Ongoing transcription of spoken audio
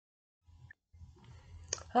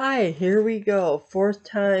Hi, here we go. Fourth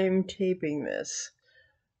time taping this.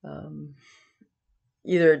 Um,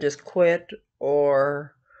 Either I just quit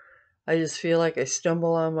or I just feel like I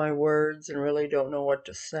stumble on my words and really don't know what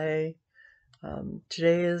to say.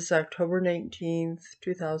 Today is October 19th,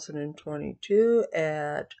 2022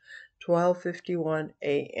 at 12:51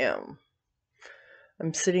 a.m.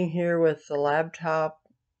 I'm sitting here with the laptop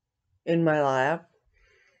in my lap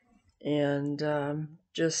and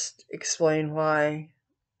just explain why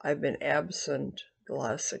I've been absent the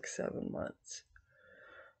last 6, 7 months.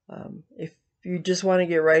 If you just want to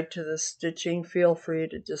get right to the stitching, feel free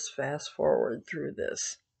to just fast forward through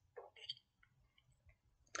this.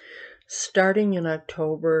 Starting in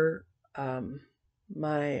October,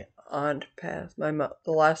 my aunt passed. The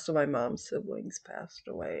last of my mom's siblings passed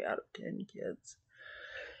away out of 10 kids,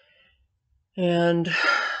 and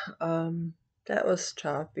that was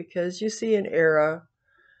tough because you see an era,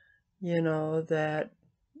 that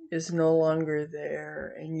is no longer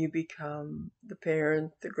there, and you become the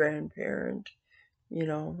parent, the grandparent,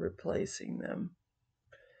 replacing them.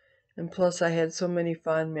 And plus, I had so many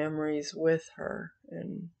fond memories with her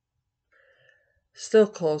and still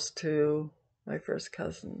close to my first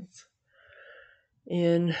cousins.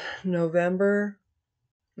 In November,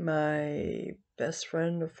 my best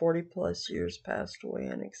friend of 40 plus years passed away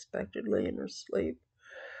unexpectedly in her sleep.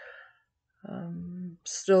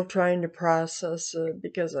 Still trying to process it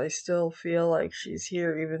because I still feel like she's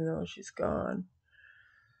here even though she's gone.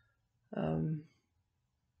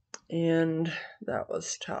 And that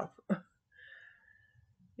was tough.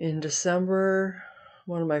 In December,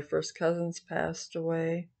 one of my first cousins passed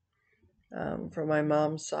away, from my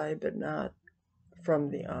mom's side, but not from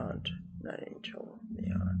the aunt, not any children from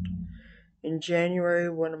the aunt. In January,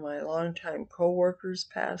 one of my longtime co-workers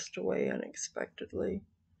passed away unexpectedly.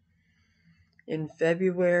 In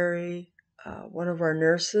February, one of our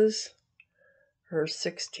nurses, her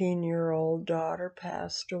 16-year-old daughter,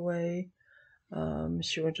 passed away.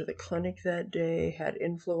 She went to the clinic that day, had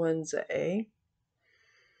influenza A,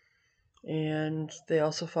 and they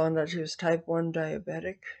also found out she was type 1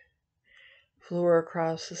 diabetic. Flew her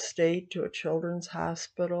across the state to a children's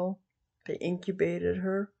hospital. They incubated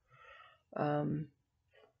her.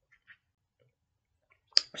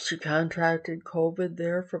 She contracted COVID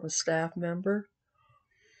there from a staff member.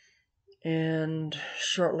 And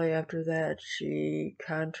shortly after that, she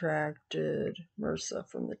contracted MRSA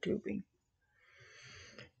from the tubing.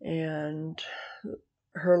 And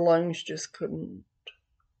her lungs just couldn't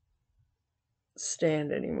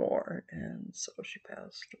stand anymore. And so she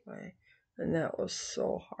passed away. And that was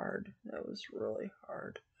so hard. That was really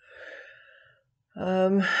hard.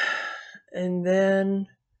 And then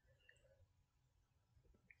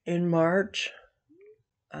in March,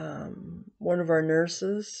 one of our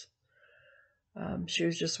nurses, she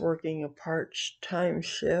was just working a part-time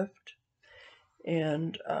shift,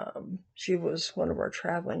 and she was one of our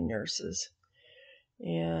traveling nurses.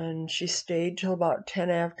 And she stayed till about 10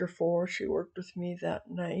 after 4. She worked with me that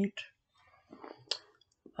night.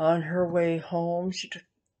 On her way home, she took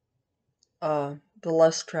the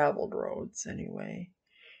less traveled roads anyway.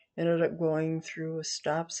 Ended up going through a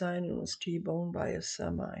stop sign and was T-boned by a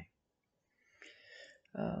semi.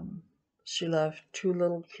 She left 2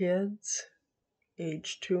 little kids,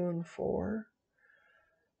 age 2 and 4.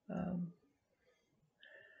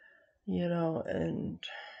 And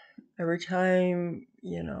every time,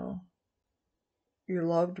 your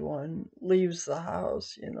loved one leaves the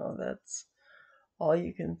house, that's all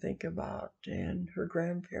you can think about. And her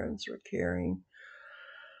grandparents were caring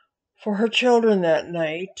for her children that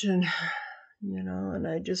night. And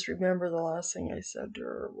I just remember the last thing I said to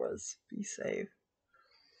her was, be safe.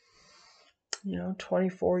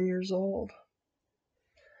 24 years old.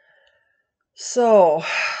 So,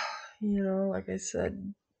 like I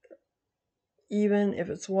said, even if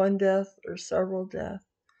it's one death or several deaths,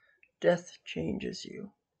 death changes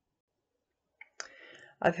you.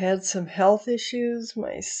 I've had some health issues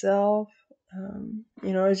myself.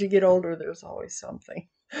 As you get older, there's always something.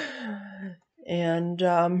 And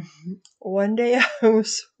one day I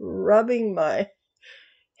was rubbing my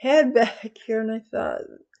head back here and I thought,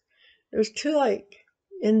 there's 2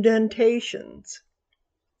 indentations,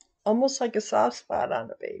 almost like a soft spot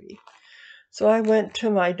on a baby. So I went to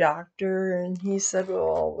my doctor and he said,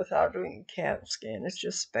 well, without doing a CAT scan, it's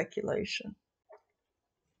just speculation.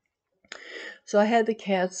 So I had the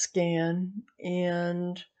CAT scan,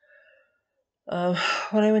 and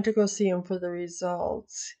when I went to go see him for the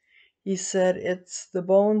results, he said it's the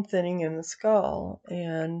bone thinning in the skull,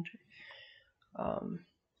 and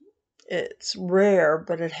it's rare,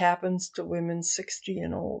 but it happens to women 60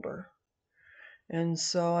 and older. And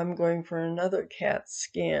so I'm going for another CAT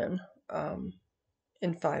scan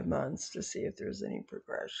in 5 months to see if there's any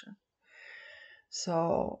progression.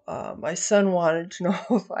 So my son wanted to know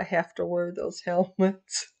if I have to wear those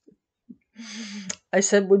helmets. I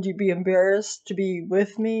said, would you be embarrassed to be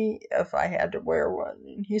with me if I had to wear one?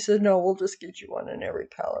 And he said, no, we'll just get you one in every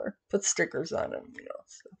color. Put stickers on them,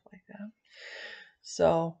 stuff like that.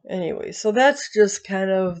 So anyway, so that's just kind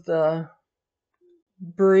of the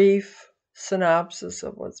brief synopsis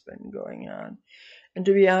of what's been going on. And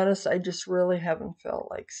to be honest, I just really haven't felt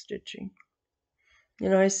like stitching.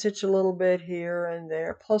 I stitch a little bit here and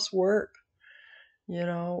there, plus work.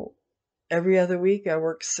 Every other week I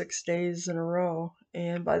work 6 days in a row.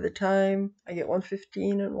 And by the time I get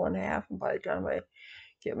 1:15 and 1/2, and by the time I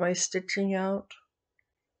get my stitching out,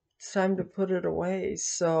 it's time to put it away.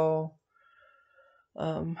 So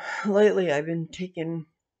lately I've been taking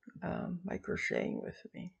my crocheting with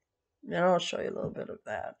me. And I'll show you a little bit of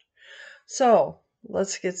that. So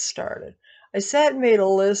let's get started. I sat and made a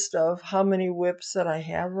list of how many WIPs that I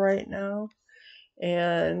have right now.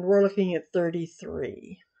 And we're looking at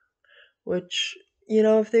 33. Which,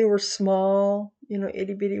 if they were small,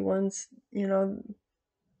 itty bitty ones,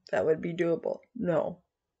 that would be doable. No,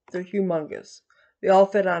 they're humongous. They all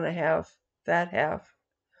fit on a half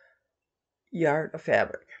yard of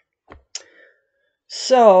fabric.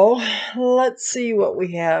 So let's see what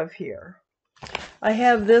we have here. I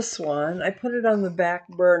have this one. I put it on the back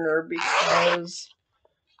burner because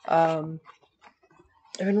I've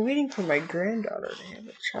been waiting for my granddaughter to have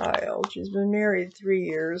a child. She's been married 3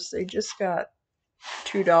 years. They just got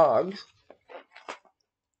 2 dogs.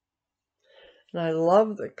 And I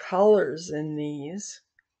love the colors in these.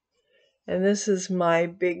 And this is my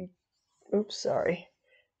big,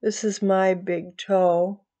 This is my big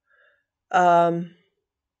toe.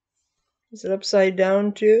 Is it upside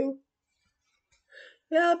down too?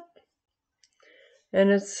 Yep. And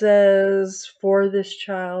it says, for this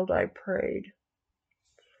child I prayed.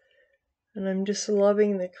 And I'm just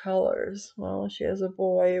loving the colors. Well, she has a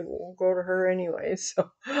boy. It will go to her anyway, so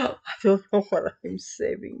I don't know what I'm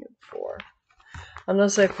saving it for.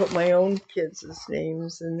 Unless I put my own kids'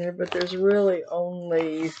 names in there, but there's really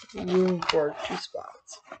only room for 2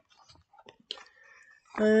 spots.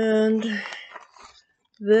 And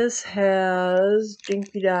this has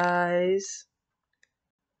Dinky Dyes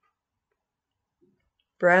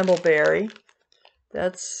Brambleberry.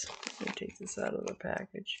 Let me take this out of the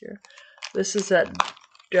package here. This is that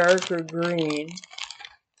darker green.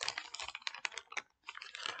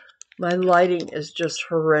 My lighting is just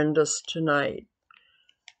horrendous tonight.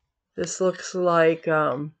 This looks like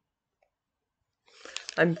I'm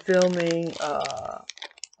filming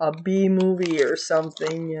a B movie or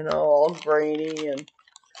something, all grainy and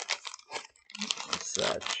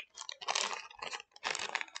such.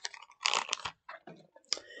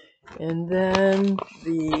 And then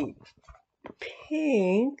the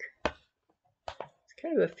pink, it's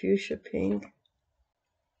kind of a fuchsia pink.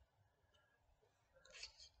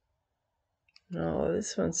 No,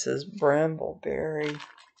 this one says Brambleberry.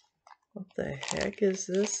 What the heck is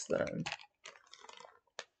this then?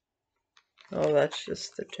 Oh, that's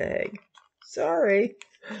just the tag. Sorry.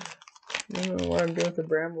 I don't know what I'm doing with the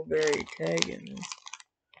Brambleberry tag in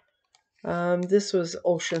this. This was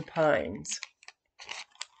Ocean Pines,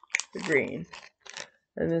 the green.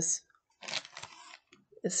 And this,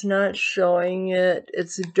 it's not showing it.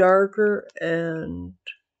 It's darker and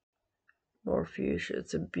more fuchsia.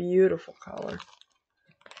 It's a beautiful color.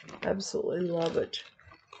 Absolutely love it.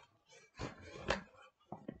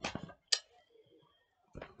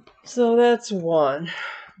 So that's one.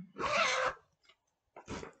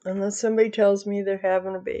 Unless somebody tells me they're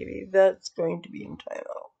having a baby, that's going to be in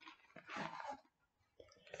timeout.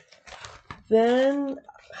 Then,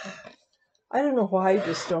 I don't know why I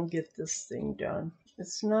just don't get this thing done.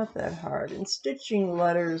 It's not that hard. And stitching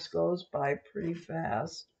letters goes by pretty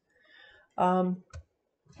fast.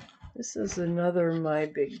 This is another My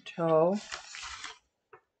Big Toe.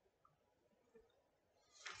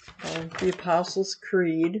 The Apostles'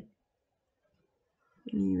 Creed.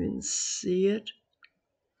 You can even see it.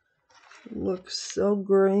 It looks so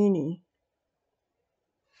grainy.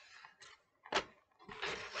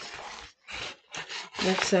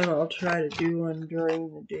 Next time I'll try to do one during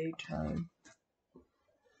the daytime.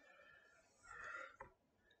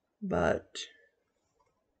 But,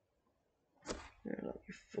 here, let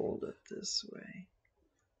me fold it this way.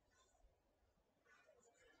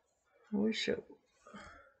 I wish it...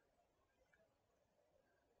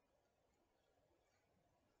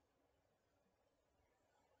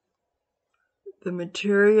 The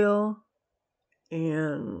material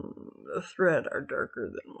and the thread are darker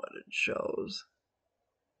than what it shows.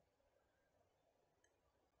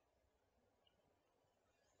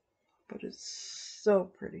 But it's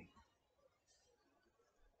so pretty.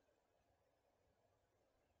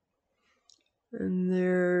 And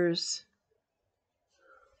this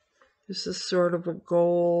is sort of a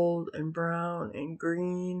gold and brown and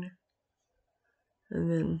green.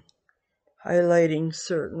 And then highlighting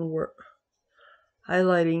certain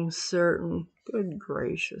good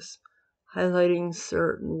gracious, highlighting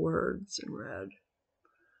certain words in red.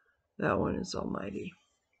 That one is almighty.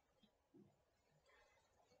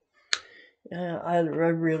 Yeah, I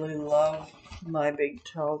really love My Big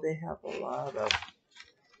Toe. They have a lot of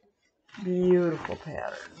beautiful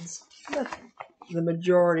patterns. The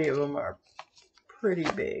majority of them are pretty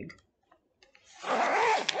big.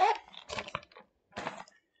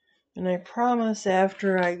 And I promise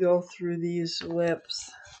after I go through these WIPs,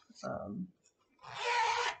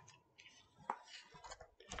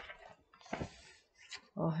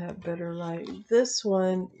 I'll have better light. This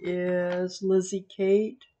one is Lizzie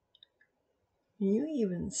Kate. Can you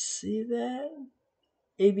even see that?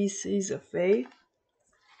 ABCs of Faith.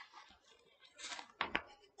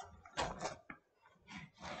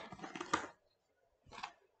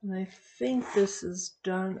 And I think this is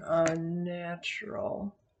done on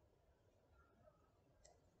natural.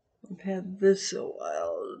 I've had this a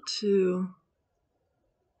while too.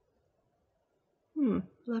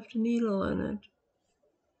 Left a needle in it.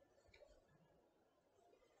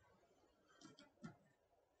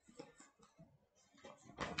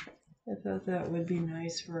 I thought that would be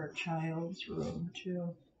nice for a child's room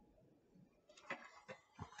too.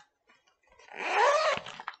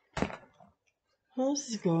 Well, this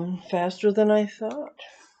is going faster than I thought.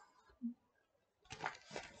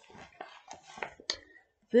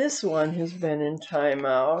 This one has been in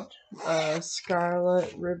timeout.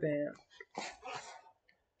 Scarlet Ribbon.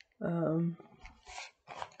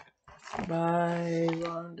 By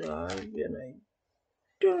Rhonda, and I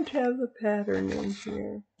don't have the pattern in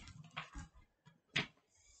here.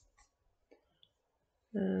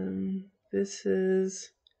 This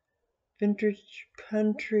is Vintage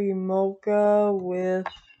Country Mocha with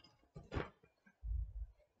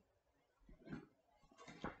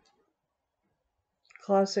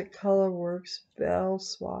Classic Colorworks Bell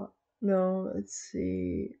Swap. No, let's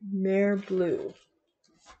see, Mare Blue.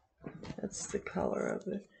 That's the color of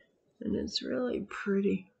it. And it's really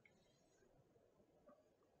pretty.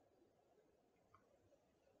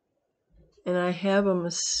 And I have a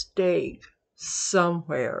mistake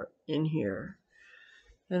somewhere in here.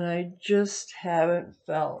 And I just haven't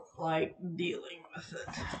felt like dealing with it.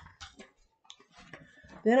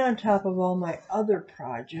 Then on top of all my other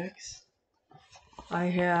projects, I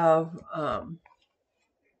have,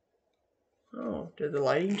 did the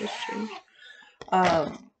lighting just change?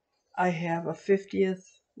 I have a 50th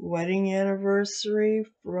wedding anniversary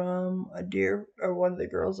from one of the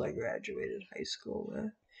girls I graduated high school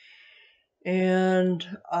with. And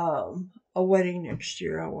a wedding next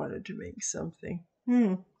year. I wanted to make something.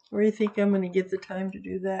 Where do you think I'm going to get the time to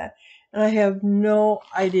do that? And I have no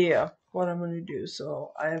idea what I'm going to do,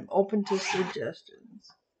 so I'm open to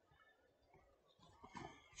suggestions.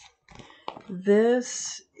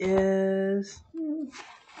 This is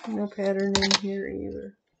no pattern in here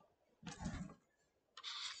either.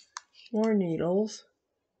 More needles.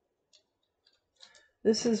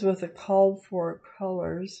 This is with the called for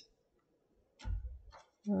colors.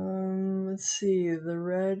 Let's see, the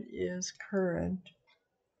red is current.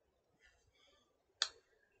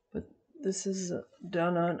 But this is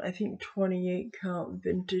done on, I think, 28 count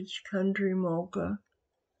Vintage Country Mocha.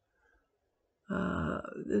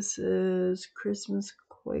 This is Christmas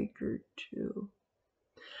Quaker 2.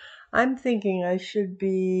 I'm thinking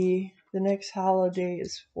the next holiday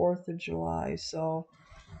is 4th of July, so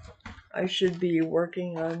I should be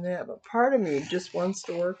working on that. But part of me just wants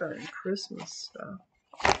to work on Christmas stuff.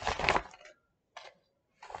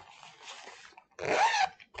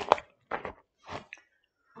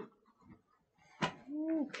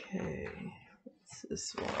 Okay, what's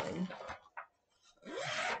this one?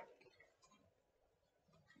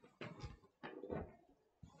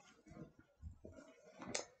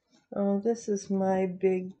 Oh, this is My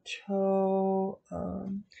Big Toe.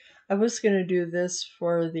 I was going to do this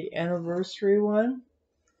for the anniversary one.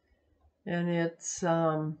 And it's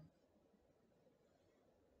The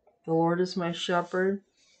Lord is My Shepherd.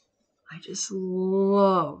 I just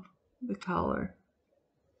love the color.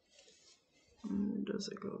 Does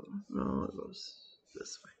it go? No, it goes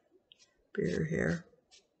this way. Bear hair.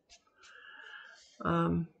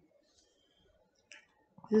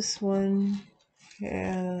 This one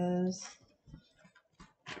has this.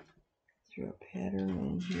 Throw a pattern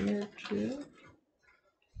in here too.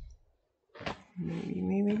 Maybe,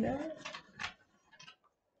 maybe not.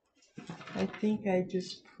 I think I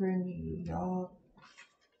just printed it off.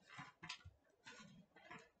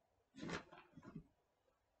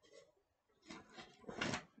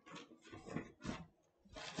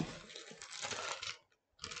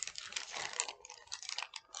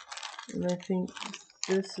 And I think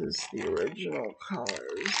this is the original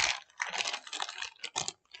colors.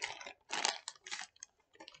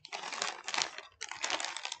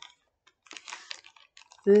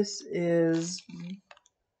 This is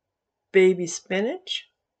baby spinach.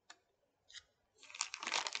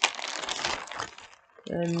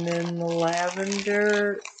 And then the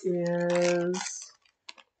lavender is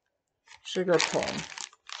sugar plum.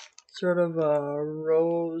 Sort of a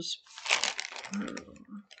rose. Let me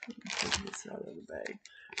take this out of the bag.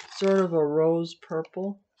 Sort of a rose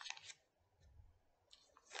purple.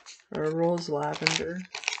 Or a rose lavender.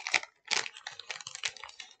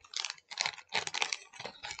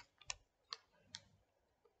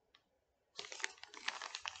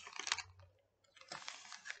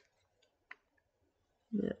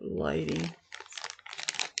 That lighting.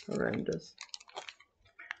 Horrendous.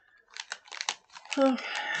 Oh,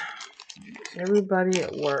 everybody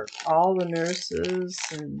at work, all the nurses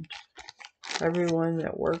and everyone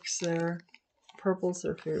that works there, purple's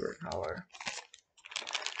their favorite color.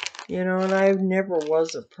 You know, and I never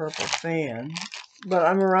was a purple fan, but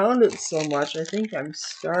I'm around it so much, I think it's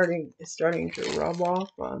starting to rub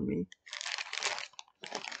off on me.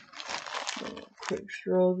 Quick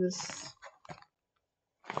throw this.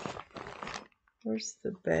 Where's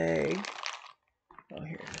the bag? Oh,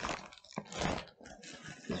 here.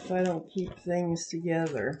 If I don't keep things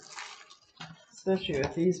together, especially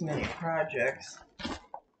with these many projects,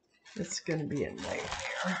 it's going to be a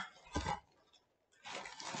nightmare.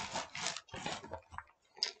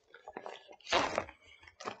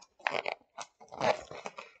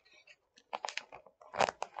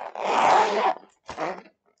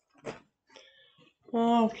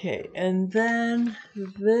 Okay, and then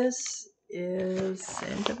this is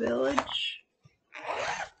Santa Village.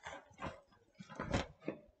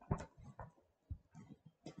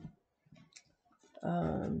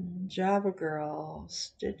 Java Girl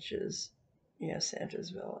Stitches, yeah,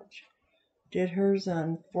 Santa's Village. Did hers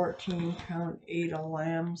on 14 count Ada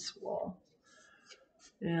Lamb's wool.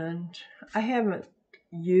 And I haven't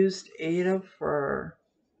used Ada for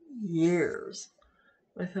years.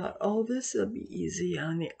 I thought, oh, this will be easy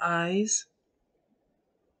on the eyes.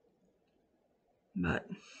 But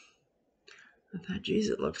I thought, geez,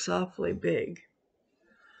 it looks awfully big.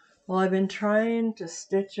 Well, I've been trying to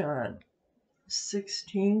stitch on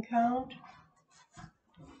 16 count.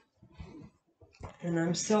 And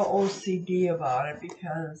I'm so OCD about it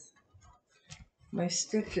because my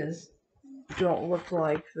stitches don't look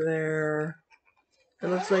like they're... It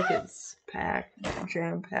looks like it's packed,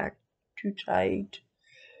 jam-packed, too tight.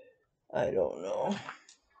 I don't know.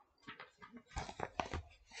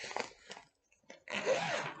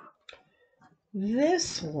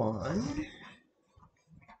 This one,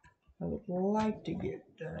 I would like to get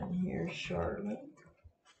done here shortly.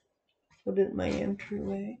 Put it in my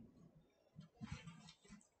entryway.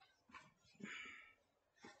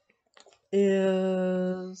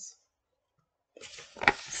 Is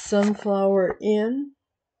Sunflower Inn.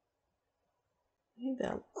 I think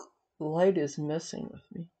that light is messing with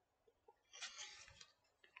me.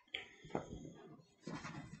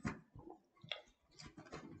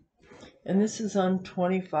 And this is on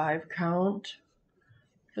 25 count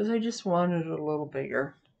because I just wanted it a little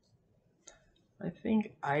bigger. I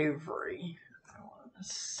think ivory, I want to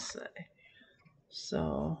say.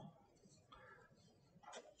 So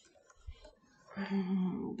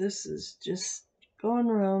this is just going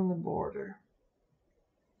around the border.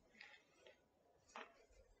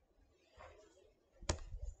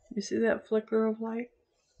 You see that flicker of light?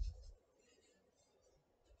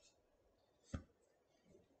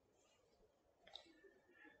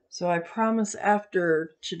 So I promise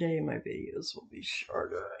after today my videos will be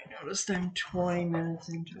shorter. I noticed I'm 20 minutes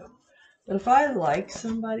into them. But if I like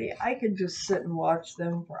somebody, I could just sit and watch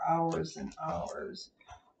them for hours and hours.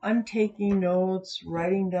 I'm taking notes,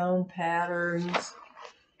 writing down patterns.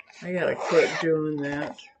 I gotta quit doing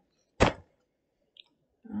that.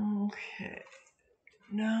 Okay,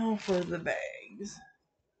 now for the bags.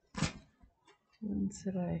 What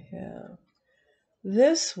did I have?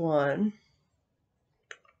 This one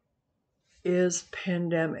is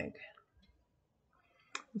Pandemic.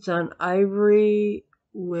 It's on ivory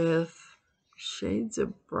with shades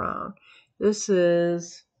of brown. This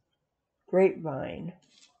is Grapevine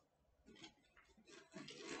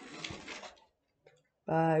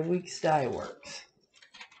by Weeks Dye Works.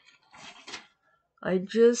 I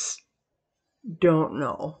just don't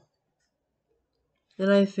know. And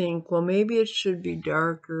I think, well, maybe it should be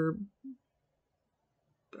darker,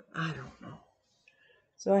 but I don't know.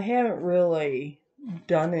 So I haven't really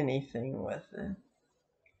done anything with it.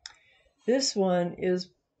 This one is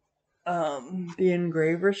The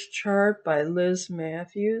Engraver's Chart by Liz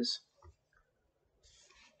Matthews.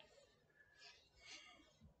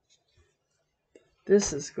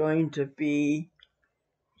 This is going to be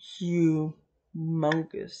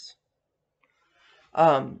humongous.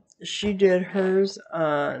 She did hers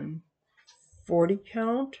on 40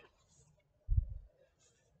 count.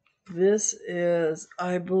 This is,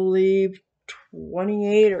 I believe,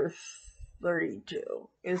 28 or 32.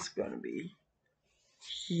 It's going to be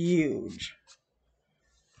huge.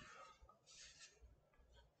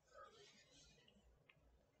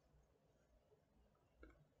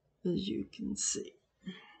 As you can see.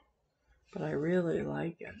 But I really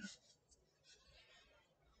like it.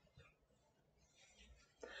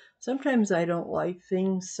 Sometimes I don't like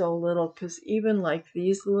things so little, because even like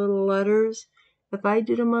these little letters, if I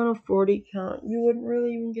did them on a 40 count, you wouldn't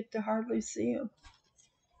really even get to hardly see them.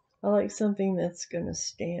 I like something that's going to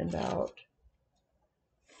stand out.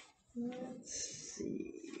 Let's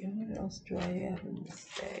see, what else do I have in this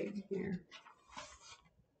bag here?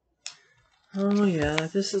 Oh yeah,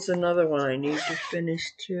 this is another one I need to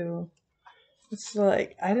finish too. It's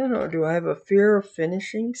like, I don't know, do I have a fear of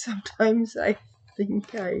finishing? Sometimes I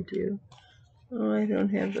think I do. Oh, I don't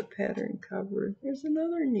have the pattern covered. There's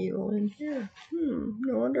another needle in here.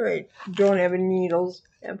 No wonder I don't have any needles.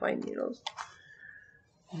 Can't find needles.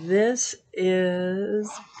 This is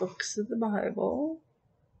Books of the Bible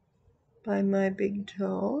by My Big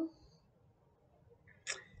Toe.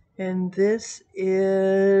 And this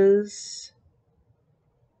is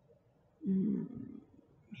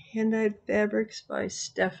Hand-Dyed Fabrics by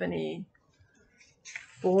Stephanie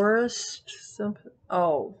Forrest.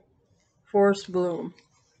 Forrest Bloom.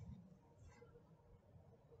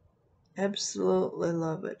 Absolutely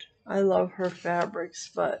love it. I love her fabrics,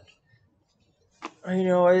 but I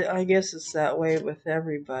know, I guess it's that way with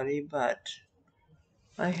everybody, but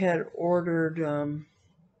I had ordered a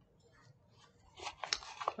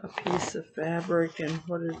piece of fabric, and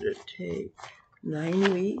what did it take?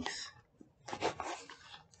 9 weeks?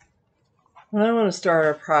 When I want to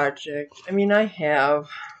start a project, I mean, I have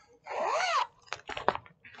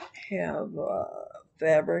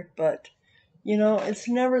fabric, but you know, it's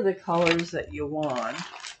never the colors that you want.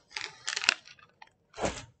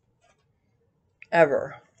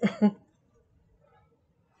 Ever.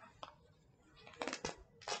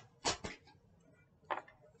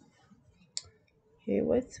 Okay,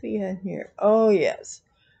 what's we have here? Oh, yes.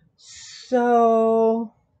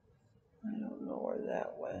 So, I don't know where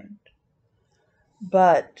that went.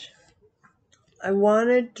 But I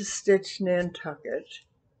wanted to stitch Nantucket.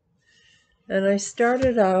 And I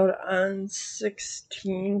started out on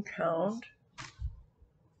 16 count.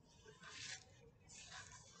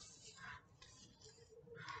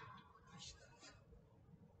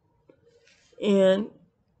 And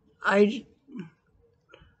I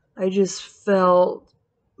just felt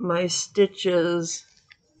my stitches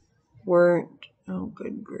weren't, oh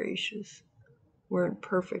good gracious, weren't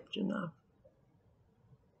perfect enough.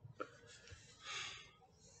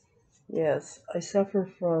 Yes, I suffer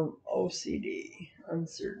from OCD on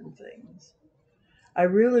certain things. I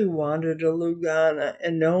really wanted a Lugana,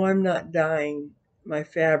 and no, I'm not dyeing my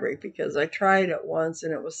fabric, because I tried it once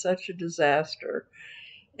and it was such a disaster.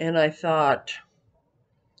 And I thought,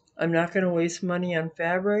 I'm not going to waste money on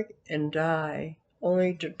fabric and dye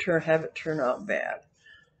only to have it turn out bad.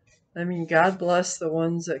 I mean, God bless the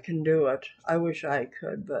ones that can do it. I wish I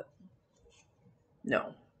could, but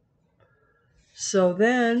no. So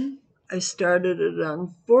then I started it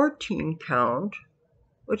on 14 count,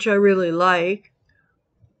 which I really like,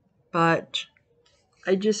 but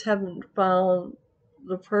I just haven't found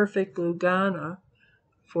the perfect Lugana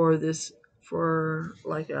for this, for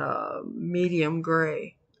like a medium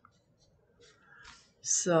gray.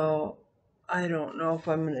 So I don't know if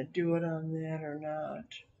I'm going to do it on that or not.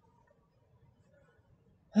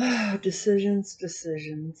 Decisions.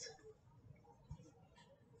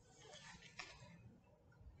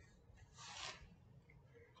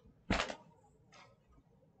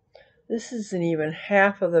 This isn't even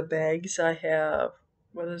half of the bags I have.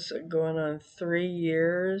 What is it, going on 3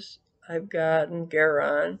 years? I've gotten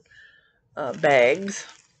Garon bags.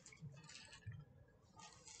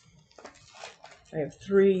 I have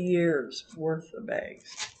 3 years worth of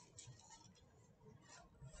bags.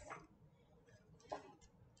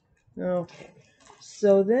 Okay,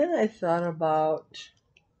 so then I thought about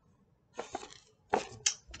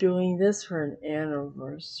doing this for an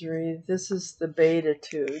anniversary. This is the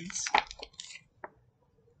Beatitudes,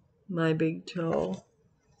 my big toe.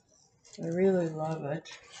 I really love it.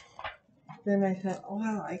 Then I thought, oh,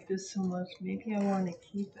 I like this so much, maybe I want to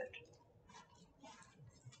keep it.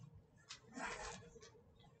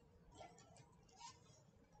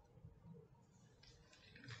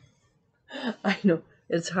 I know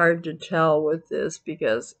it's hard to tell with this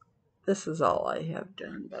because this is all I have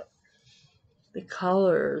done, but the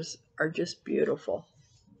colors are just beautiful.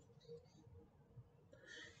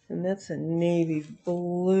 And that's a navy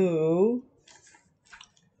blue.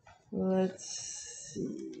 Let's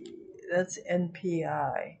see. That's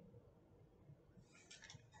NPI.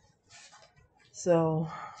 So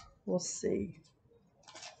we'll see.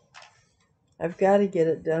 I've got to get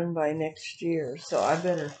it done by next year, so I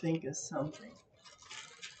better think of something.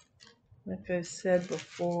 Like I said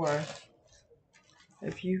before,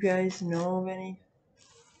 if you guys know of any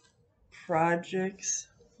projects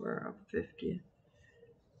for a 50th,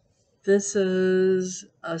 this is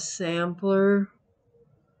a sampler.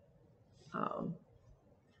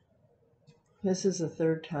 This is the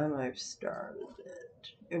third time I've started it.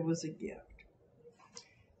 It was a gift.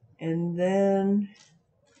 And then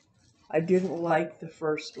I didn't like the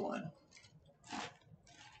first one.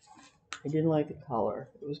 I didn't like the color.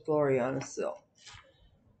 It was Gloriana Silk.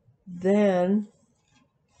 Then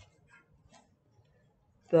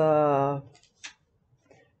the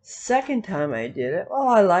second time I did it, well,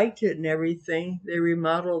 I liked it and everything. They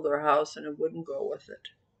remodeled their house and it wouldn't go with it.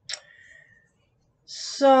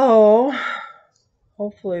 So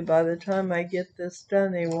hopefully by the time I get this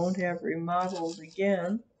done, they won't have remodeled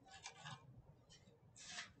again.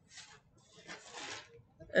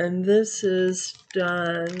 And this is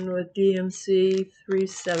done with DMC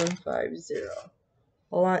 3750.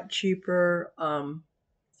 A lot cheaper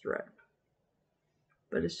thread,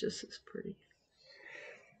 but it's just as pretty.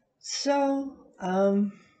 So I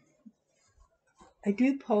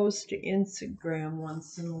do post to Instagram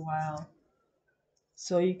once in a while,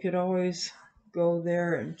 so you could always go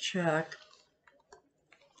there and check,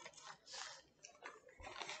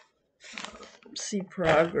 see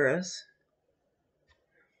progress.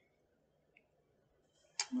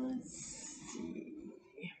 Let's see.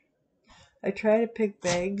 I try to pick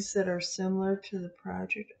bags that are similar to the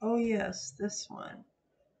project. Oh yes, this one.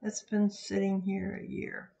 It's been sitting here a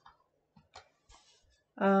year.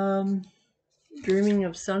 Dreaming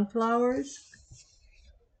of Sunflowers.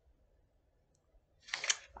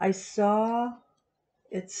 I saw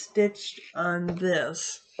it stitched on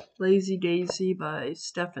this Lazy Daisy by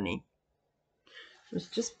Stephanie. It was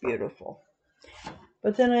just beautiful.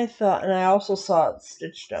 But then I thought, and I also saw it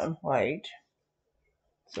stitched on white,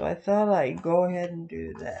 so I thought I'd go ahead and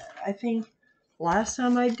do that. I think last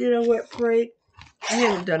time I did a WIP parade, I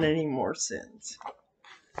haven't done any more since.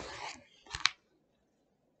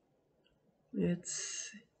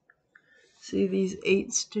 See these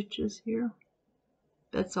 8 stitches here?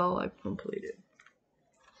 That's all I've completed.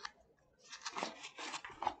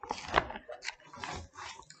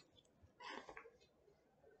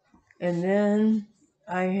 And then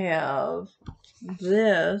I have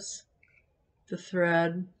this, the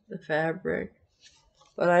thread, the fabric,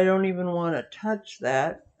 but I don't even want to touch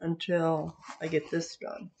that until I get this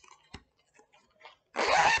done.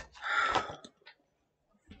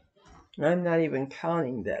 And I'm not even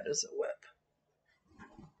counting that as a WIP.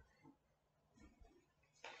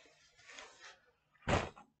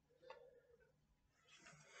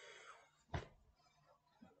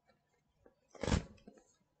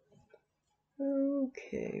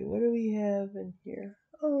 Okay, what do we have in here?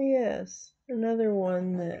 Oh yes, another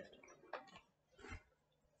one that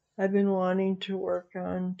I've been wanting to work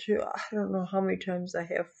on too. I don't know how many times I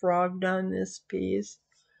have frogged on this piece.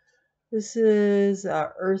 This is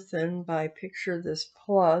Earthen by Picture This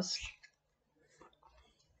Plus.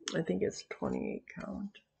 I think it's 28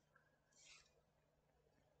 count.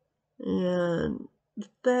 And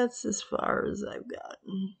that's as far as I've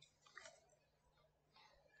gotten.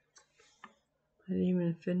 I didn't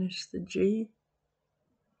even finish the G.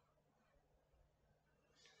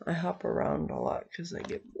 I hop around a lot because I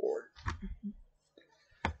get bored.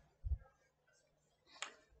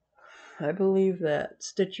 I believe that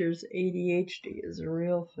Stitcher's ADHD is a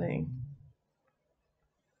real thing.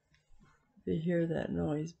 If you hear that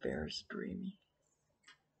noise, Bear's dreaming.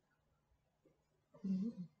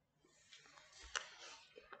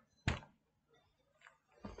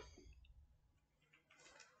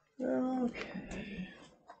 Okay.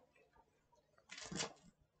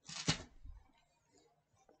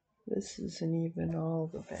 This isn't even all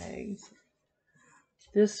the bags.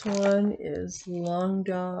 This one is Long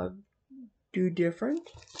Dog Do Different.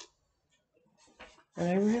 And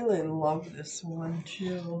I really love this one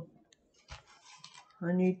too.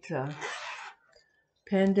 I need to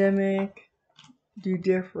pandemic, do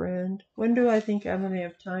different. When do I think I'm going to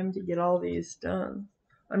have time to get all these done?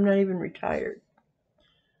 I'm not even retired.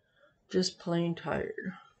 Just plain tired.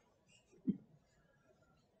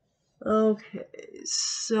 Okay,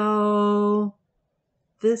 so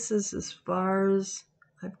this is as far as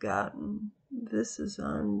I've gotten. This is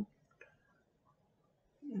on,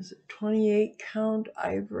 is it 28 count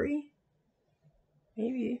ivory?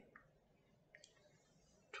 Maybe.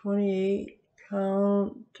 28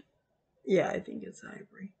 count, yeah, I think it's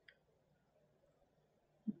ivory.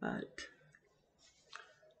 But,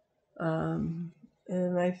 and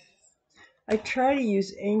I try to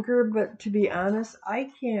use anchor, but to be honest,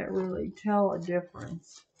 I can't really tell a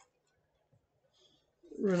difference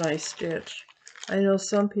when I stitch. I know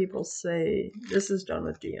some people say, this is done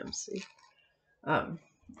with DMC.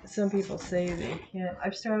 Some people say they can't.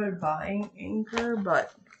 I've started buying anchor,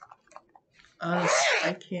 but honestly,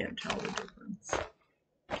 I can't tell the difference.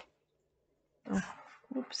 Oh,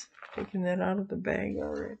 whoops, taking that out of the bag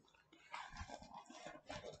already.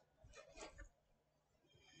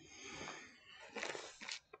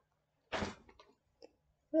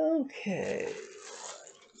 Okay,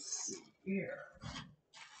 let's see here.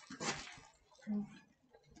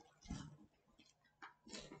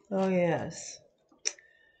 Oh yes.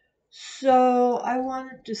 So I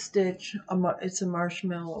wanted to stitch it's a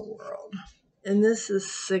Marshmallow World, and this is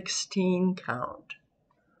 16 count.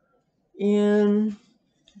 In,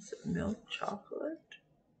 is it milk chocolate?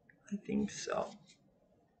 I think so.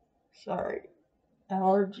 Sorry,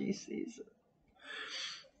 allergy season.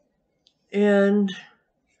 And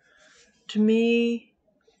to me,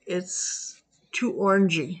 it's too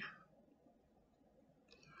orangey.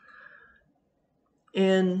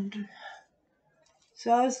 And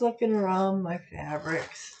so I was looking around my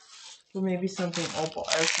fabrics for maybe something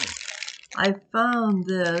opalescent. I found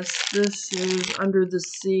this. This is Under the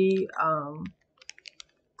Sea,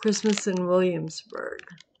 Christmas in Williamsburg.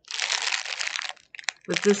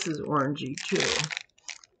 But this is orangey too.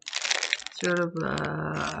 Sort of,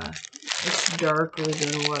 it's darker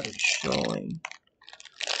than what it's showing.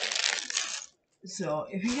 So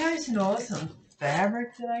if you guys know some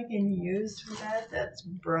fabric that I can use for that, that's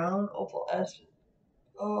brown opalescent.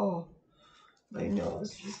 Oh, my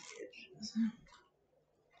nose just itches.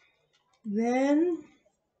 Then,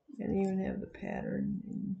 I don't even have the pattern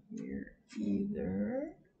in here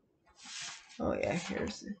either. Oh yeah,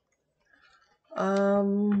 here's it.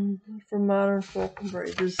 From Modern Folk and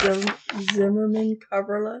Braid, the Zimmerman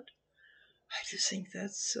coverlet. I just think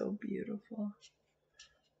that's so beautiful.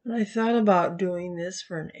 And I thought about doing this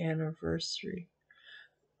for an anniversary.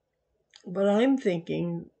 But I'm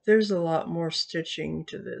thinking there's a lot more stitching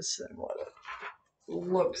to this than what it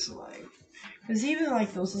looks like. Because even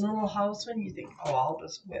like those little house ones, you think, oh, I'll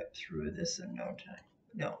just whip through this in no time.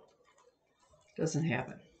 No, doesn't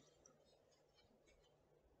happen.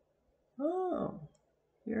 Oh,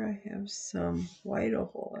 here I have some white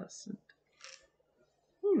opalescent.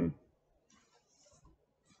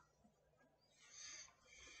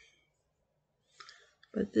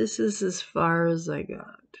 But this is as far as I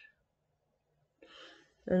got.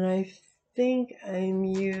 And I think I'm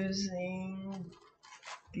using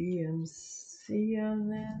DMC on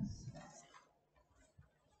this.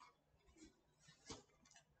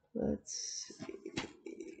 Let's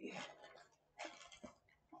see.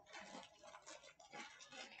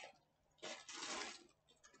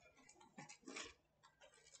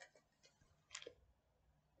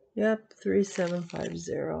 Yep,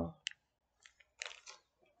 3750.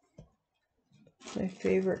 My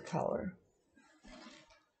favorite color.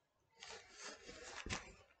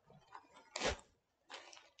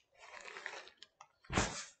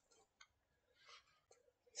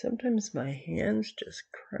 Sometimes my hands just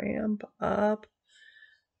cramp up.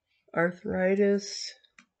 Arthritis.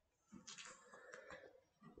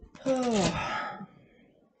 Oh.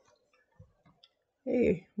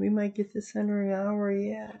 Hey, we might get the center hour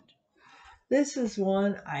yet. This is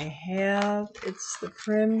one I have. It's the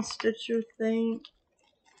Prim Stitcher thing.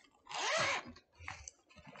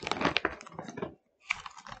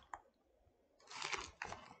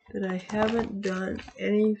 That I haven't done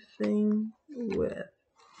anything with.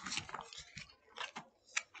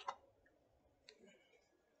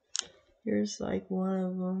 Here's like one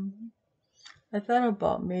of them. I thought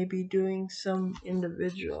about maybe doing some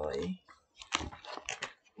individually,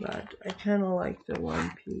 but I kind of like the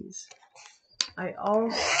one piece. I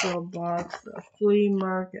also bought the flea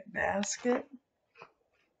market basket.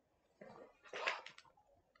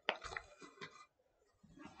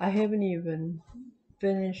 I haven't even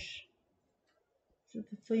finished. Is it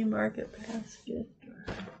the flea market basket?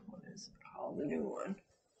 Or what is it called? The new one.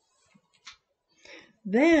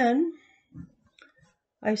 Then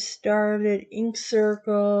I started ink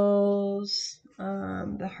circles,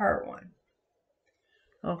 the heart one.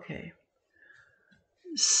 Okay.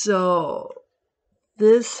 So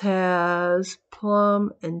this has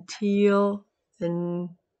plum and teal and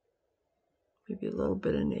maybe a little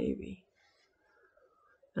bit of navy.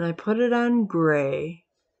 And I put it on gray,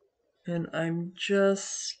 and I'm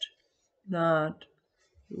just not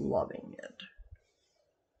loving it.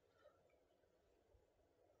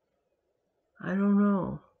 I don't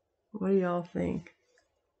know. What do y'all think?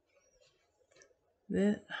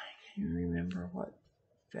 I can't remember what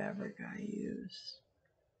fabric I used.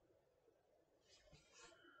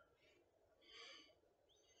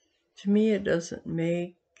 To me, it doesn't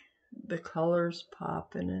make the colors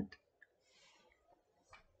pop in it.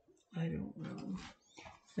 I don't know.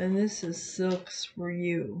 And this is Silks for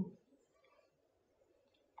You.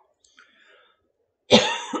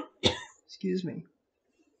 Excuse me.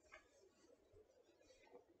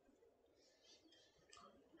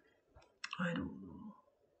 I don't know.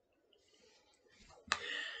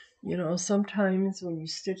 You know, sometimes when you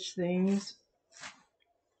stitch things,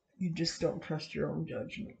 you just don't trust your own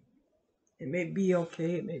judgment. It may be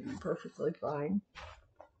okay, it may be perfectly fine.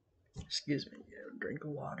 Excuse me, drink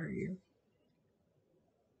of water here.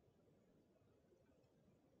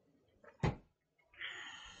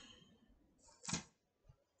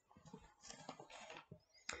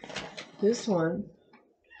 This one,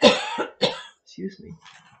 excuse me,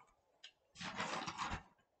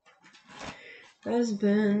 has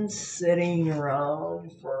been sitting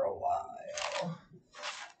around for a while.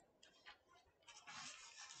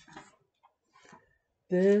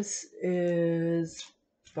 This is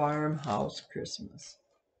Farmhouse Christmas.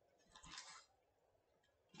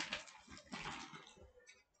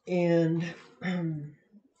 And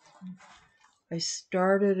I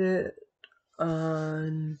started it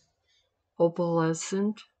on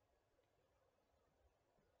opalescent.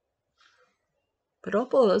 But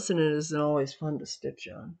opalescent isn't always fun to stitch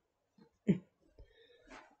on. And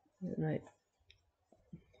I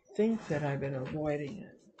think that I've been avoiding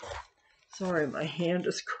it. Sorry, my hand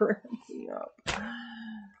is cramping up.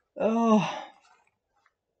 Oh.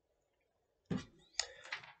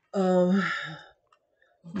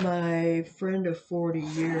 My friend of 40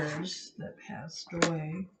 years that passed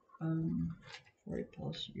away, 40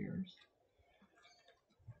 plus years,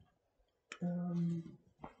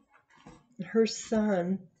 her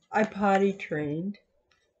son, I potty trained,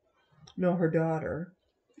 no, her daughter,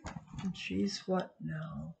 and she's what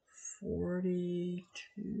now,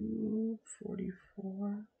 42,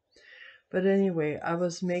 44? But anyway, I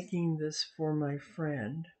was making this for my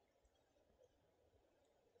friend.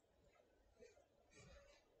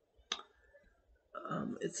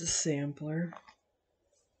 It's a sampler.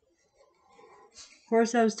 Of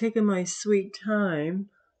course, I was taking my sweet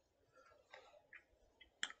time.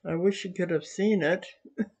 I wish you could have seen it.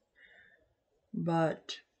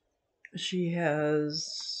 But she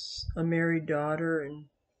has a married daughter and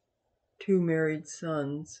 2 married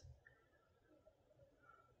sons.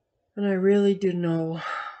 And I really didn't know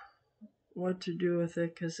what to do with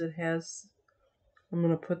it because it has, I'm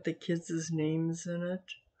going to put the kids' names in it.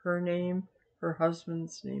 Her name, her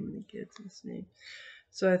husband's name, and the kids' name.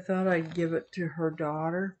 So I thought I'd give it to her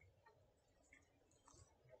daughter.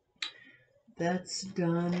 That's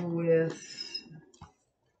done with,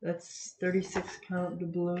 that's 36 count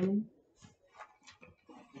doubloon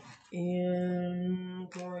and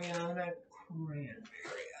Gloriana Cranberry, I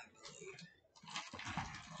believe.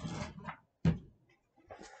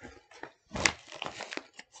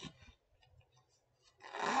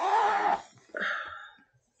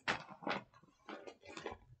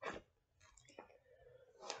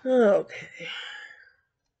 Okay.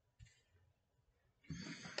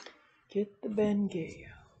 Get the Bengay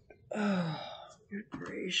out. Oh, good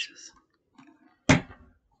gracious.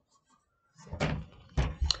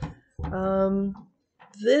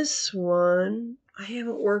 This one I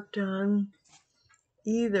haven't worked on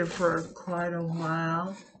either for quite a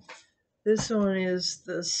while. This one is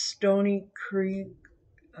the Stony Creek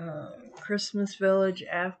Christmas Village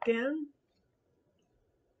Afghan.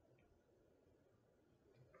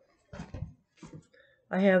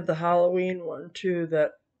 I have the Halloween one too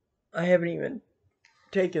that I haven't even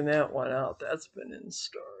taken that one out. That's been in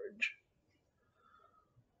storage.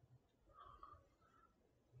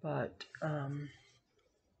 But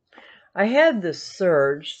I had this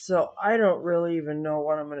serge, so I don't really even know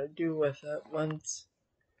what I'm going to do with it once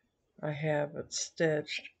I have it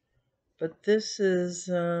stitched. But this is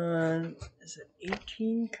it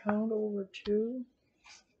 18 count over 2?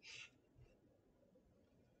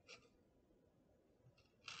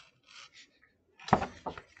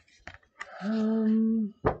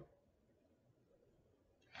 Um,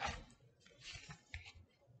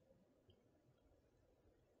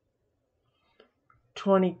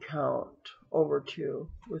 20 count over 2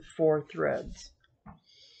 with 4 threads.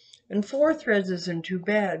 And 4 threads isn't too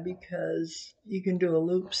bad because you can do a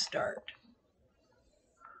loop start.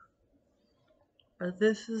 But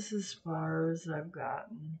this is as far as I've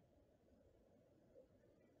gotten.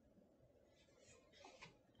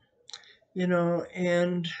 You know,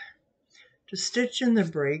 and to stitch in the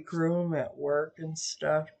break room at work and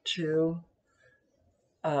stuff too.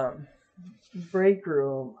 Break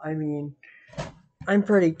room, I mean, I'm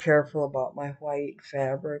pretty careful about my white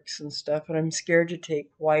fabrics and stuff, and I'm scared to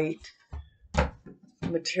take white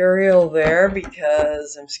material there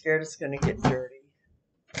because I'm scared it's going to get dirty.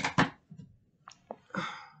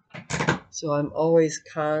 So I'm always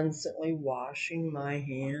constantly washing my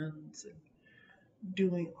hands and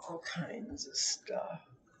doing all kinds of stuff.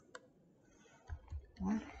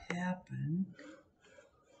 What happened?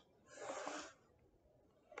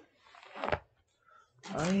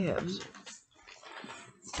 I have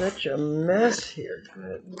such a mess here.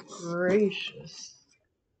 Good gracious.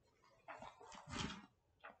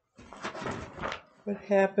 What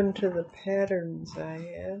happened to the patterns I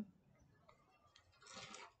had?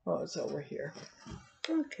 Oh, it's over here.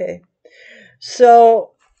 Okay.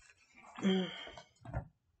 So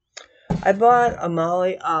I bought a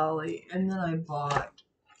Molly Ollie, and then I bought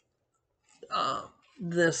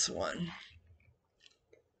this one.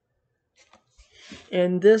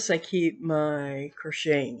 And this I keep my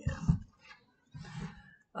crocheting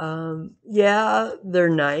in. Yeah, they're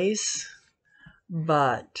nice,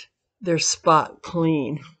 but they're spot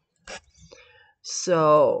clean.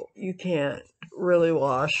 So you can't really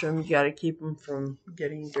wash them. You got to keep them from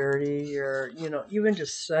getting dirty, or, you know, even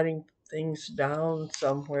just setting things down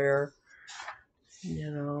somewhere,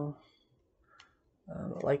 you know,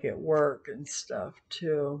 like at work and stuff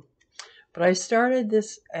too. But I started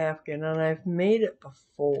this Afghan, and I've made it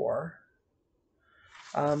before.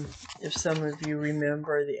 If some of you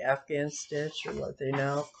remember the Afghan stitch, or what they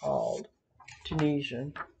now called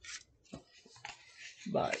Tunisian.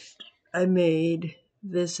 But I made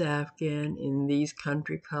this Afghan in these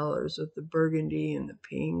country colors with the burgundy and the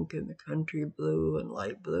pink and the country blue and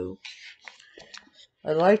light blue.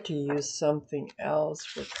 I'd like to use something else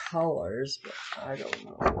for colors, but I don't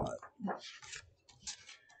know what.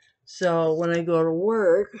 So when I go to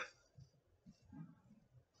work,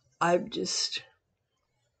 I've just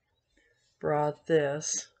brought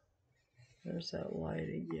this. There's that light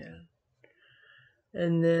again.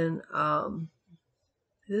 And then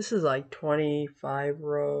this is like 25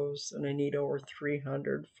 rows, and I need over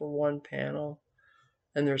 300 for one panel,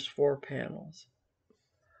 and there's 4 panels.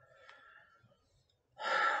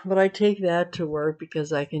 But I take that to work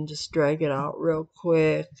because I can just drag it out real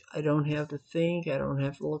quick. I don't have to think. I don't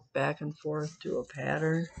have to look back and forth to a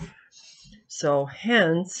pattern. So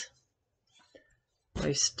hence,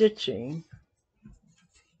 my stitching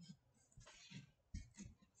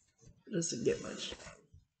doesn't get much done.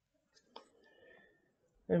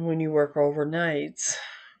 And when you work overnights,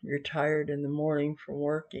 you're tired in the morning from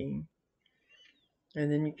working.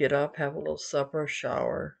 And then you get up, have a little supper,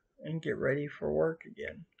 shower, and get ready for work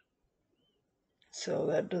again. So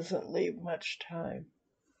that doesn't leave much time.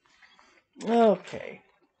 Okay.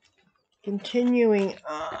 Continuing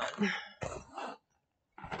on.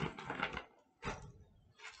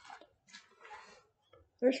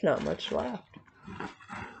 There's not much left.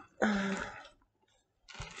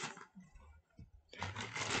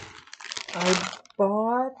 I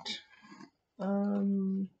bought,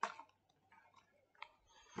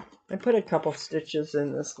 I put a couple stitches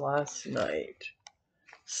in this last night.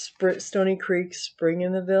 Stony Creek Spring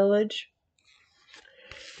in the Village.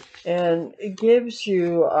 And it gives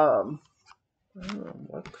you, I don't know,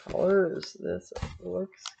 what color is this? It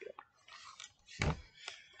looks good.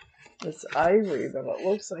 It's ivory, but it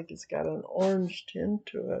looks like it's got an orange tint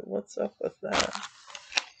to it. What's up with that?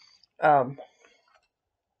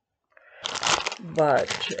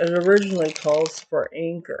 But it originally calls for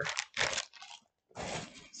anchor.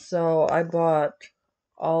 So I bought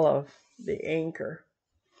all of the anchor.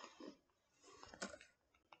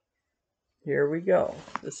 Here we go.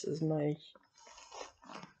 This is my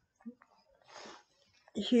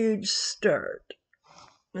huge start.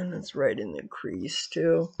 And it's right in the crease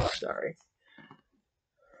too. Sorry.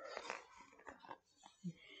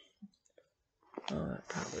 Oh, that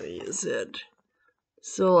probably is it.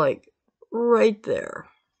 So like right there.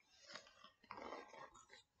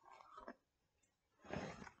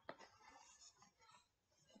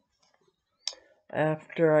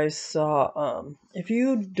 After I saw, if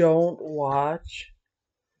you don't watch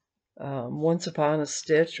Once Upon a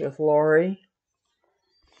Stitch with Lori,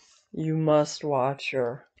 you must watch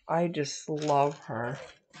her. I just love her.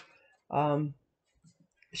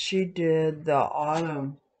 She did the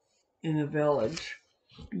Autumn in the Village.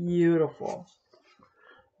 Beautiful.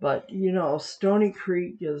 But, you know, Stony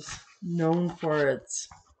Creek is known for its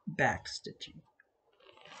backstitching.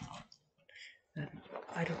 I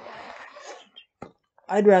don't like backstitching.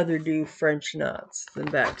 I'd rather do French knots than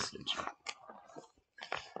backstitching.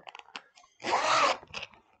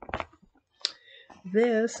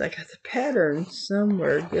 This, I got the pattern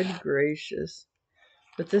somewhere, good gracious.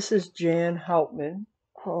 But this is Jan Houtman.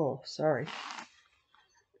 Oh, sorry.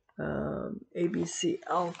 ABC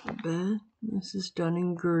Alphabet. This is done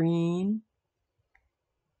in green.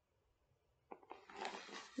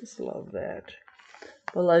 Just love that.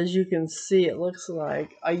 Well, as you can see, it looks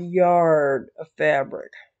like a yard of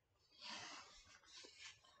fabric.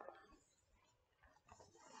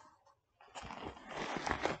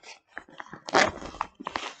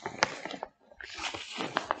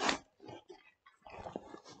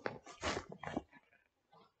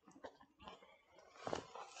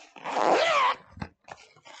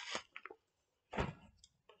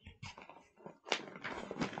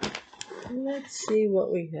 Let's see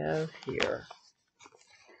what we have here.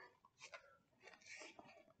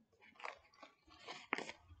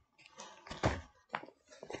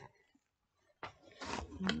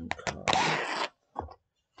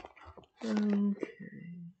 Okay.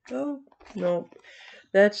 Oh, nope.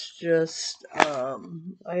 That's just,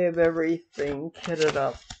 I have everything kitted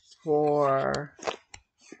up for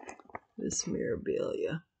this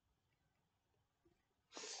Mirabilia.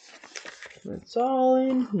 It's all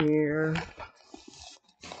in here.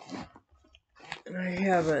 And I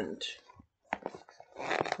haven't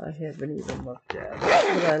even looked at it,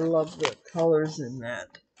 but I love the colors in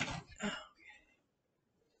that.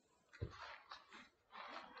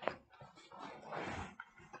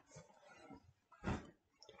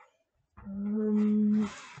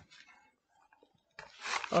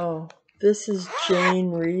 Oh, this is Jane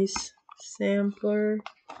Reese sampler.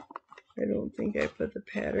 I don't think I put the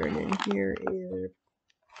pattern in here either.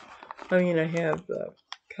 I mean, I have the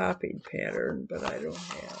copied pattern, but I don't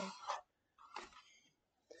have.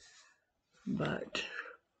 But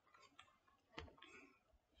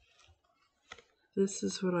this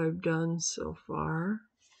is what I've done so far.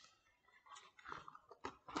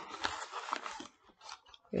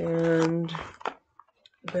 And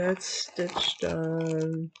that's stitched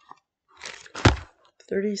on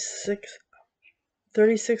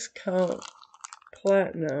 36 count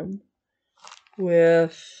platinum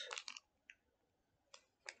with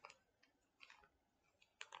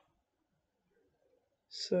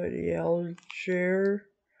the Alger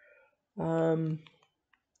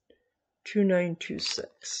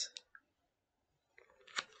 2926.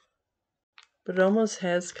 But it almost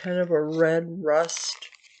has kind of a red rust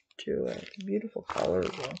to it. Beautiful color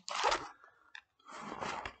though.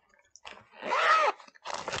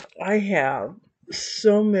 I have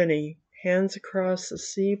so many Hands Across the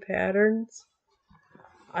Sea patterns.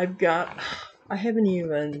 I haven't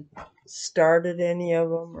even started any of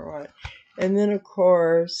them or what. And then of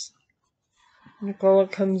course, Nicola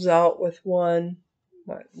comes out with one,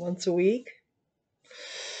 once a week?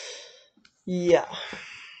 Yeah.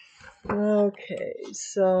 Okay,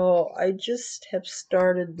 so I just have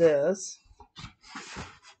started this.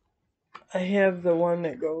 I have the one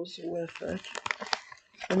that goes with it.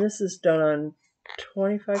 And this is done on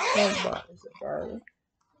 25 count barley.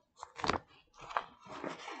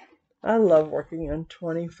 I love working on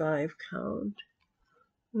 25 count.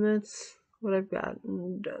 And that's what I've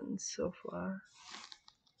gotten done so far.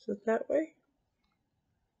 Is it that way?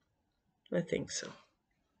 I think so.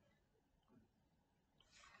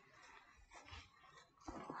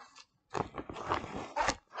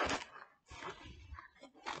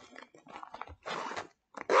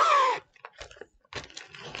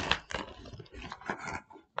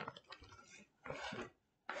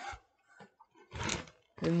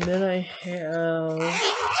 And then I have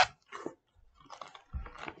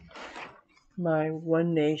my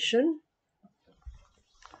One Nation.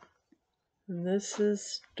 And this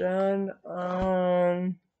is done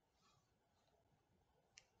on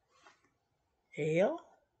ale.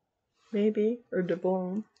 maybe, or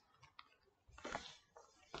Dabone.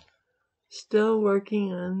 Still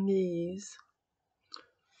working on these.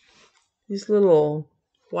 These little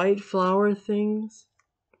white flower things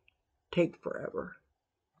take forever.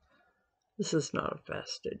 This is not a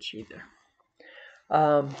fast stitch either.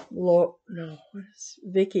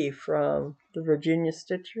 Vicky from the Virginia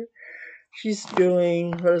Stitcher. She's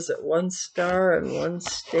doing, what is it, 1 star and 1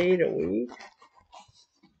 state a week.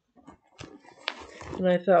 And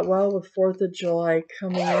I thought, well, with 4th of July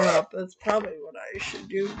coming up, that's probably what I should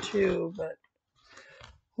do too, but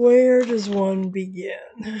where does one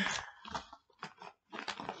begin?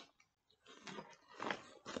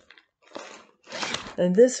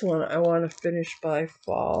 And this one I want to finish by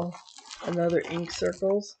fall. Another ink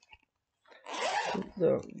circles,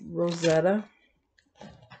 the Rosetta.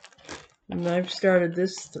 And I've started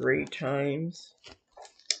this 3 times.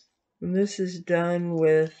 And this is done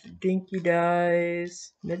with Dinky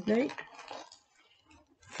Dyes Midnight.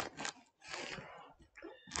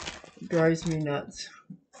 It drives me nuts.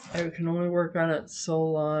 I can only work on it so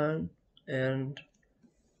long, and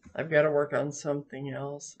I've got to work on something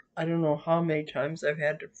else. I don't know how many times I've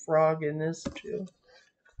had to frog in this too.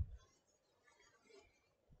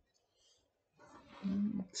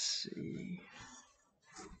 Let's see.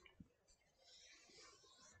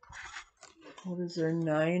 What is there,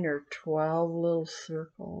 9 or 12 little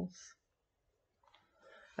circles?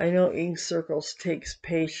 I know ink circles takes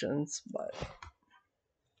patience, but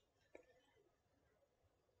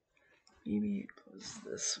maybe it goes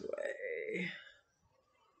this way.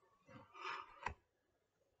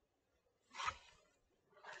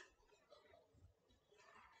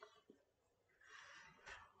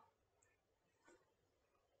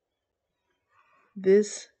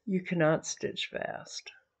 This you cannot stitch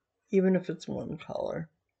fast, even if it's one color.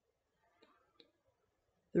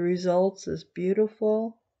 The results is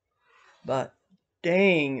beautiful, but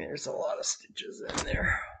dang, there's a lot of stitches in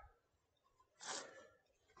there.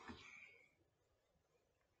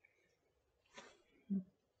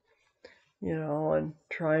 You know, and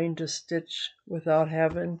trying to stitch without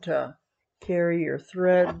having to carry your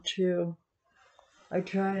thread too. I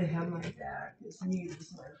try to have my back as neat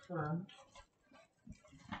as my front.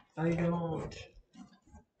 I don't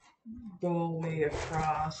go way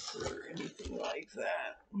across or anything like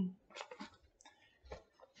that.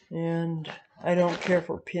 And I don't care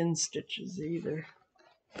for pin stitches either.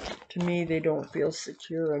 To me, they don't feel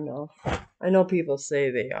secure enough. I know people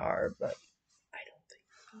say they are, but I don't think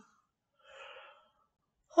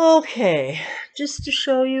so. Okay, just to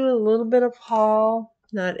show you a little bit of haul,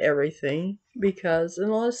 not everything, because in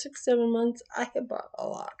the last 6-7 months, I have bought a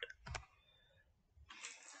lot.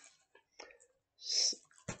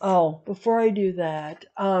 Oh, before I do that,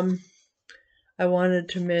 I wanted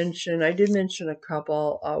to mention, I did mention a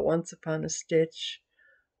couple, Once Upon a Stitch.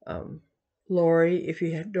 Lori, if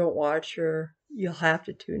you don't watch her, you'll have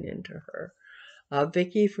to tune into her.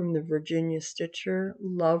 Vicky from the Virginia Stitcher,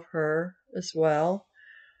 love her as well.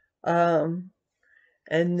 And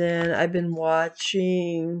then I've been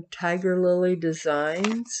watching Tiger Lily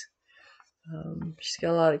Designs. She's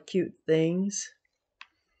got a lot of cute things.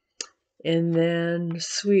 And then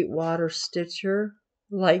Sweetwater Stitcher,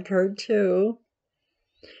 like her too.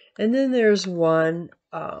 And then there's one,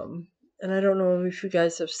 and I don't know if you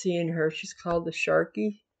guys have seen her. She's called the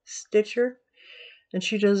Sharky Stitcher. And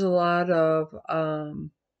she does a lot of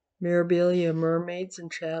Mirabilia mermaids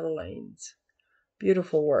and chatelaines.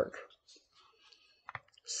 Beautiful work.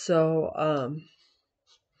 So,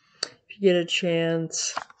 if you get a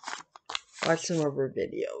chance, watch some of her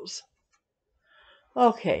videos.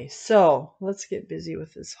 Okay, so let's get busy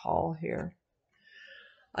with this haul here.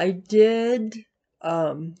 I did,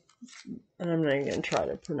 and I'm not even going to try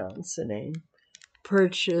to pronounce the name,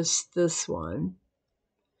 purchase this one.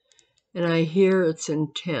 And I hear it's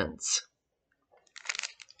intense.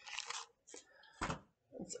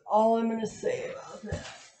 That's all I'm going to say about that.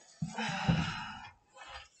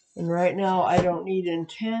 And right now, I don't need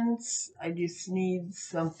intense. I just need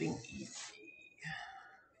something easy.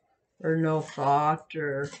 Or no thought,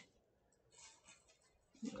 or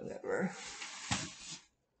whatever.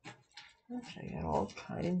 I got all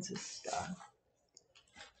kinds of stuff.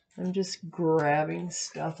 I'm just grabbing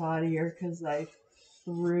stuff out of here because I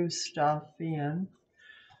threw stuff in.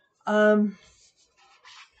 I've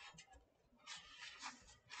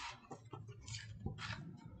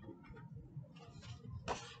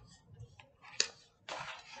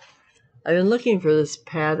been looking for this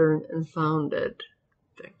pattern and found it.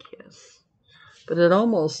 Yes. But it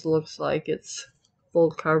almost looks like it's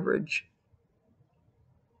full coverage.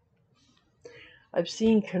 I've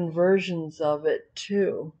seen conversions of it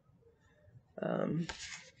too.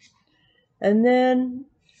 And then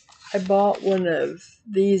I bought one of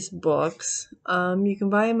these books. You can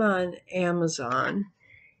buy them on Amazon.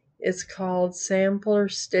 It's called Sampler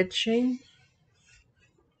Stitching.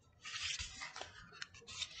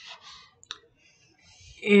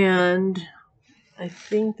 And I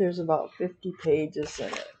think there's about 50 pages in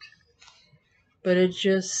it. But it's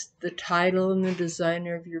just the title and the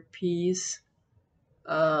designer of your piece,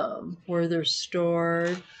 where they're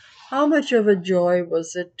stored. How much of a joy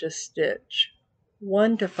was it to stitch?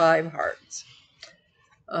 1 to 5 hearts.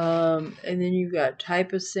 And then you've got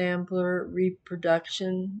type of sampler,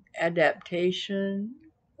 reproduction, adaptation,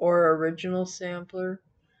 or original sampler,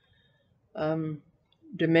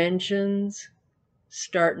 dimensions,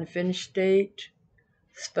 start and finish date,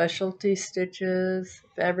 specialty stitches,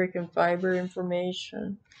 fabric and fiber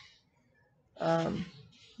information,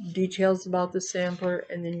 details about the sampler,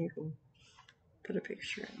 and then you can put a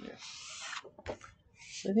picture in there.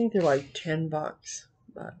 I think they're like $10,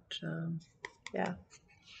 but yeah,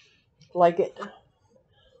 like it.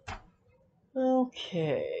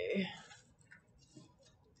 Okay.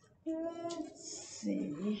 Let's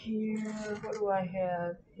see here. What do I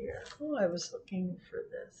have here? Oh, I was looking for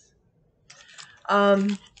this.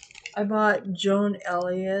 I bought Joan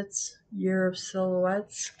Elliott's Year of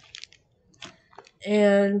Silhouettes,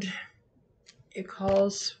 and it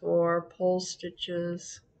calls for pole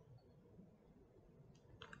stitches,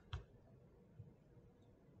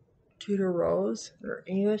 Tudor rows, or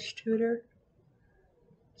English Tudor,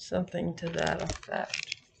 something to that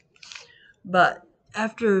effect. But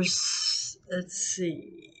after, let's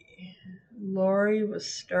see, Lori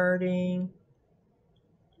was starting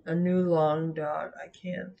a new long dog. I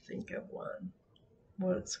can't think of what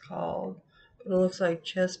it's called, but it looks like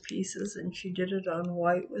chess pieces, and she did it on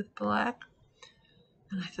white with black.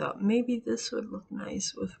 And I thought maybe this would look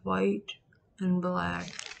nice with white and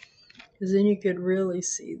black, because then you could really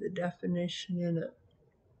see the definition in it.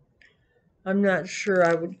 I'm not sure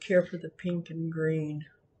I would care for the pink and green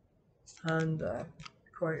on the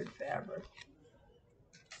corded fabric.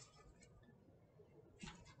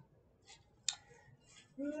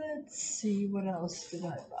 Let's see, what else did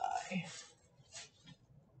I buy?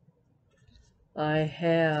 I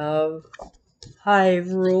have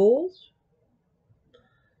Hive Rules.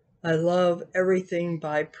 I love everything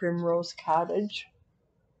by Primrose Cottage.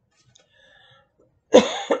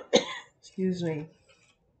 Excuse me.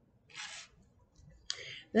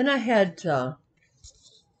 Then I had to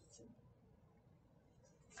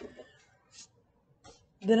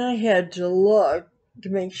look to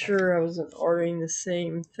make sure I wasn't ordering the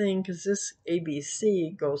same thing, because this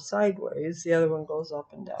ABC goes sideways, the other one goes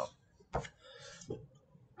up and down.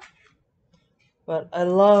 But I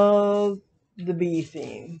love the bee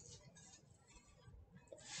theme.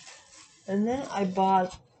 And then I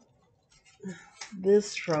bought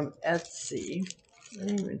this from Etsy. I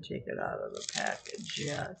didn't even take it out of the package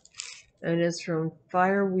yet. And it's from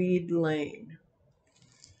Fireweed Lane.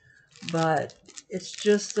 But it's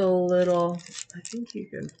just a little, I think you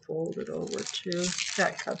can fold it over too. It's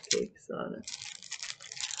got cupcakes on it.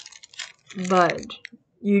 But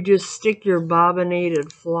you just stick your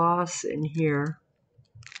bobbinated floss in here.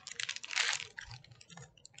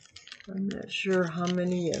 I'm not sure how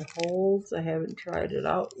many it holds. I haven't tried it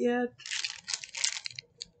out yet,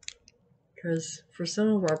 because for some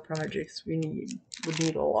of our projects we would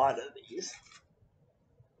need a lot of these.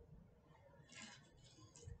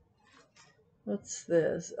 What's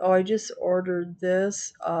this? Oh, I just ordered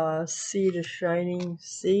this Sea to Shining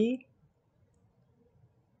Sea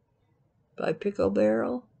by Pickle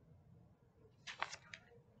Barrel.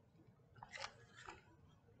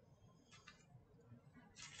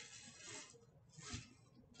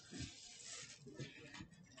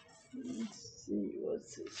 Let's see,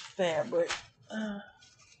 what's this fabric? What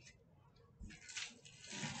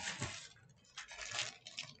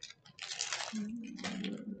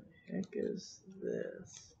the heck is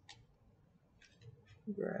this?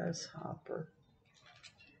 Grasshopper.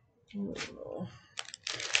 I don't know.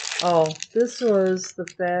 Oh, this was the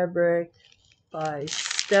fabric by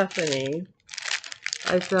Stephanie.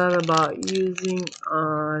 I thought about using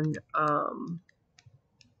on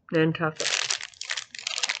Nantucket,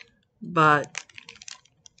 but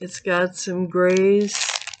it's got some grays,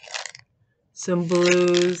 some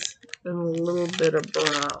blues, and a little bit of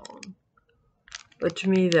brown. But to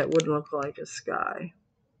me, that would look like a sky.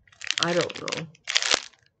 I don't know.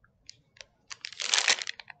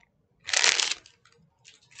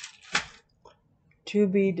 To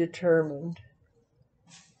be determined.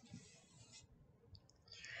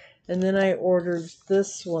 And then I ordered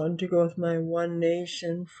this one to go with my One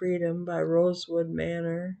Nation Freedom by Rosewood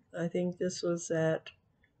Manor. I think this was at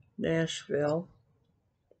Nashville.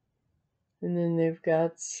 And then they've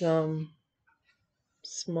got some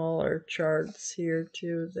smaller charts here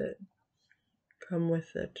too that come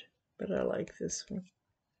with it. But I like this one.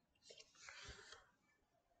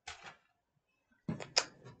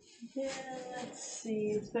 Yeah, let's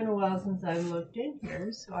see. It's been a while since I've looked in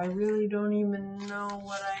here, so I really don't even know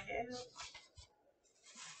what I have.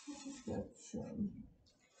 That's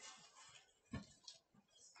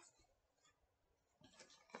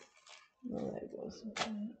well, that goes with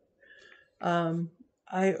that.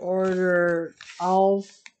 I ordered All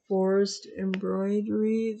Forest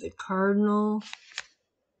Embroidery, the Cardinal.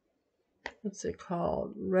 What's it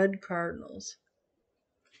called? Red Cardinals.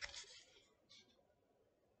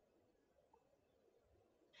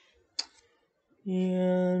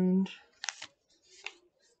 And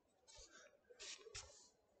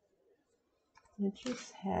it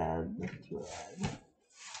just had the thread.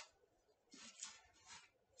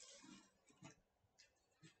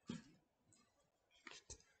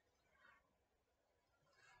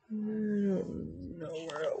 I don't know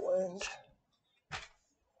where it went.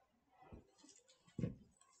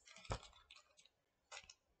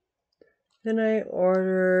 Then I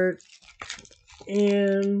ordered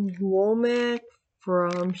Anne Womack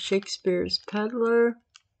from Shakespeare's Peddler.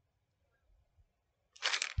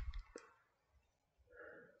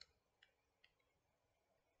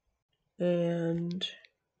 And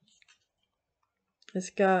it's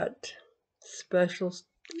got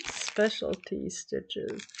specialty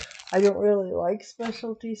stitches. I don't really like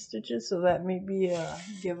specialty stitches, so that may be a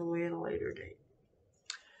giveaway at a later date.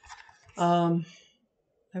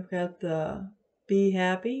 I've got the Be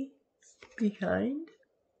Happy, Be Kind,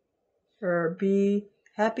 or Be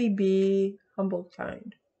Happy, Be Humble,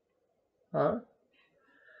 Kind. Huh?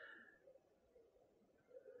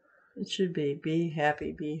 It should be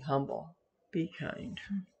happy, be humble, be kind.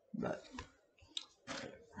 But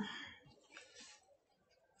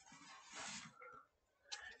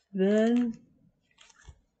then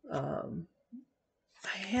I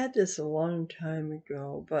had this a long time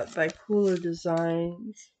ago, but by Cooler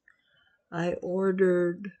Designs, I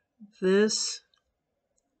ordered this.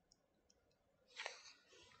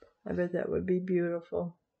 I bet that would be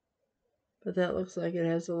beautiful. But that looks like it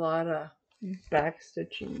has a lot of back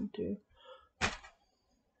stitching too.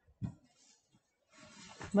 Am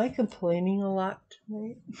I complaining a lot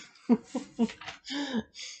tonight?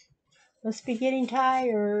 Must be getting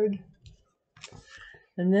tired.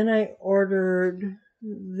 And then I ordered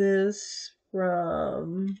this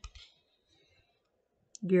from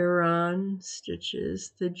Guerin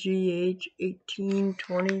Stitches, the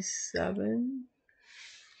GH1827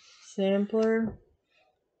 sampler.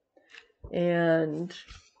 And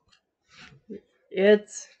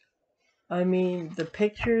the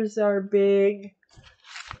pictures are big,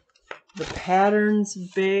 the pattern's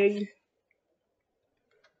big.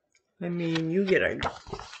 I mean, you get a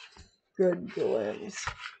good glimpse.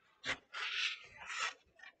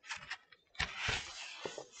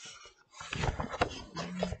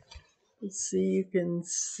 Let's see, you can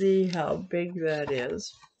see how big that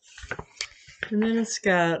is. And then it's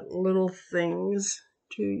got little things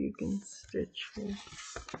too you can stitch with.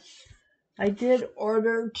 I did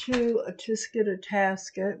order a Tisket a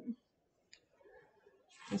Tasket,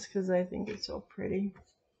 just because I think it's so pretty.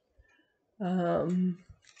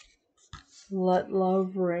 Let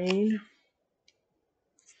Love Rain.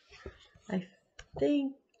 I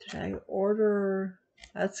think, did I order,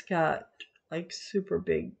 that's got like super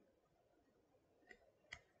big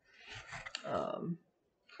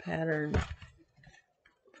pattern,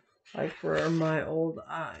 like for my old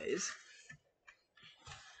eyes.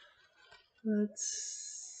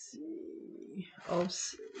 Let's see. Oh,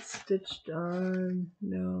 stitched on.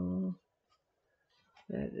 No,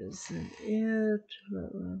 that isn't it.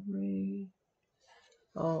 Let Love Rain.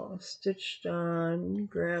 Oh, stitched on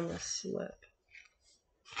Grandma Slip.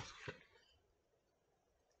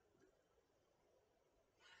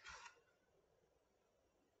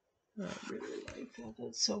 I really like that.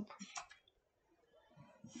 That's so pretty.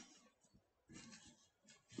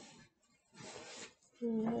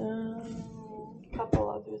 A couple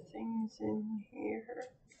other things in here.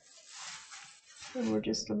 And we're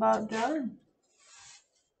just about done.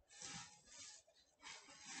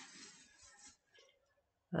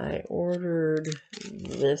 I ordered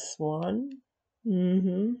this one.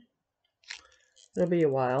 It'll be a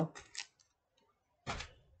while.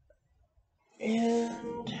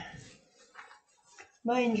 And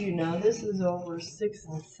mind you now, this is over 6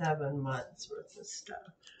 and 7 months worth of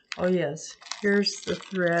stuff. Oh yes, here's the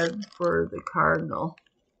thread for the cardinal,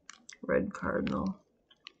 red cardinal.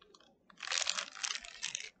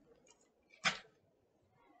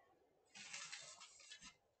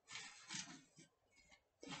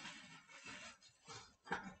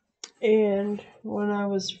 And when I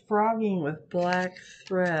was frogging with black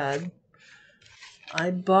thread,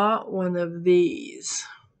 I bought one of these.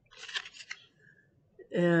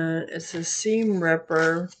 And it's a seam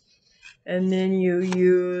ripper, and then you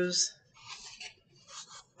use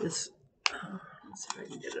this, let's see if I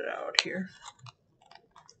can get it out here.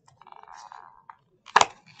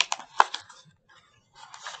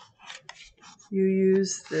 You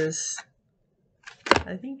use this,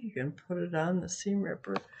 I think you can put it on the seam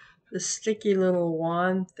ripper, the sticky little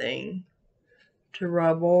wand thing to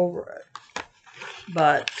rub over it.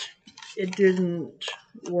 But it didn't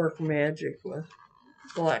work magic with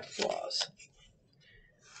black floss.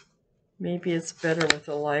 Maybe it's better with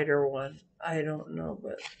a lighter one. I don't know,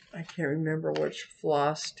 but I can't remember which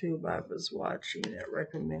floss tube I was watching that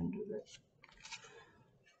recommended it.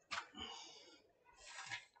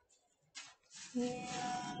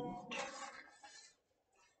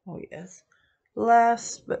 Oh yes.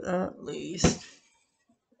 Last but not least,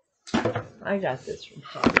 I got this from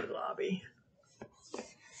Hobby Lobby.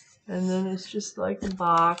 And then it's just like a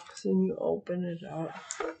box and you open it up.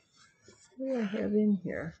 What do I have in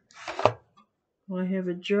here? Well, I have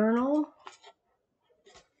a journal,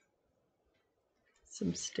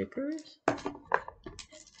 some stickers,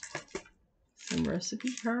 some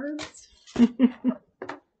recipe cards.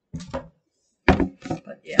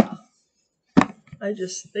 But yeah,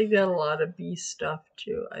 they got a lot of bee stuff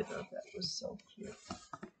too. I thought that was so cute.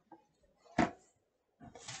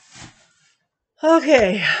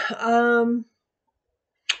 Okay,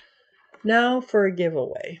 now for a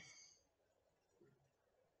giveaway.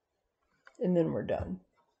 And then we're done.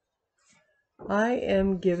 I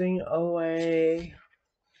am giving away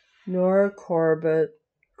Nora Corbett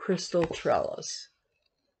Crystal Trellis.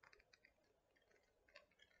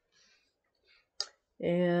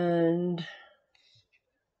 And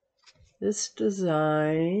this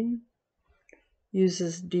design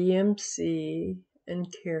uses DMC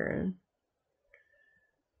and Karen.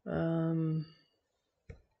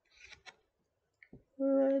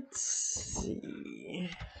 Let's see.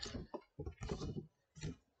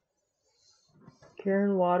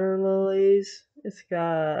 Karen water lilies. It's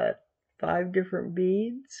got 5 different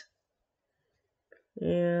beads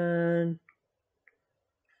and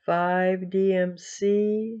 5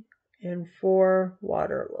 DMC and 4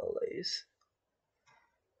 water lilies.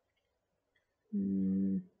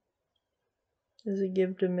 Does it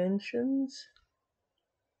give dimensions?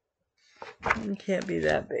 It can't be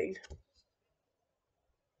that big.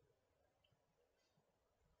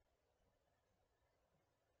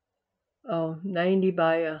 Oh, 90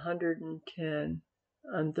 by 110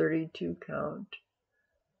 on 32 count.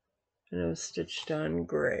 And it was stitched on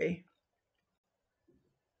gray.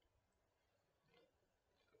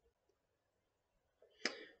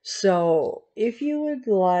 So, if you would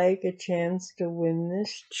like a chance to win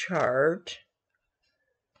this chart,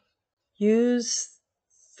 use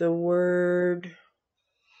the word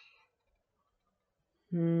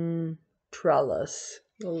trellis.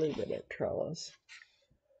 We'll leave it at trellis.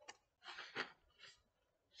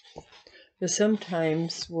 Because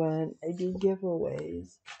sometimes when I do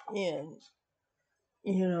giveaways, and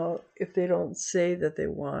you know, if they don't say that they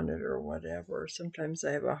want it or whatever, sometimes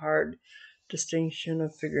I have a hard distinction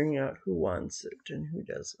of figuring out who wants it and who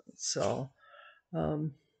doesn't. So,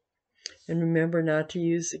 and remember not to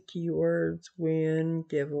use the keywords win,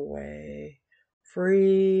 giveaway,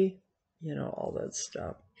 free, you know, all that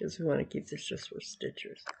stuff, because we want to keep this just for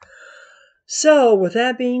stitchers. So, with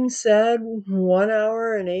that being said, 1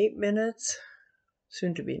 hour and 8 minutes,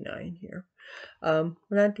 soon to be 9 here. We're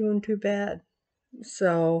not doing too bad.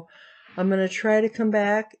 So, I'm going to try to come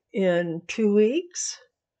back in 2 weeks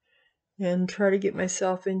and try to get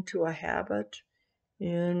myself into a habit.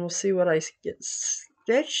 And we'll see what I get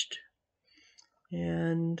stitched.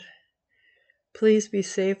 And please be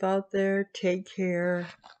safe out there. Take care.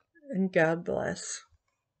 And God bless.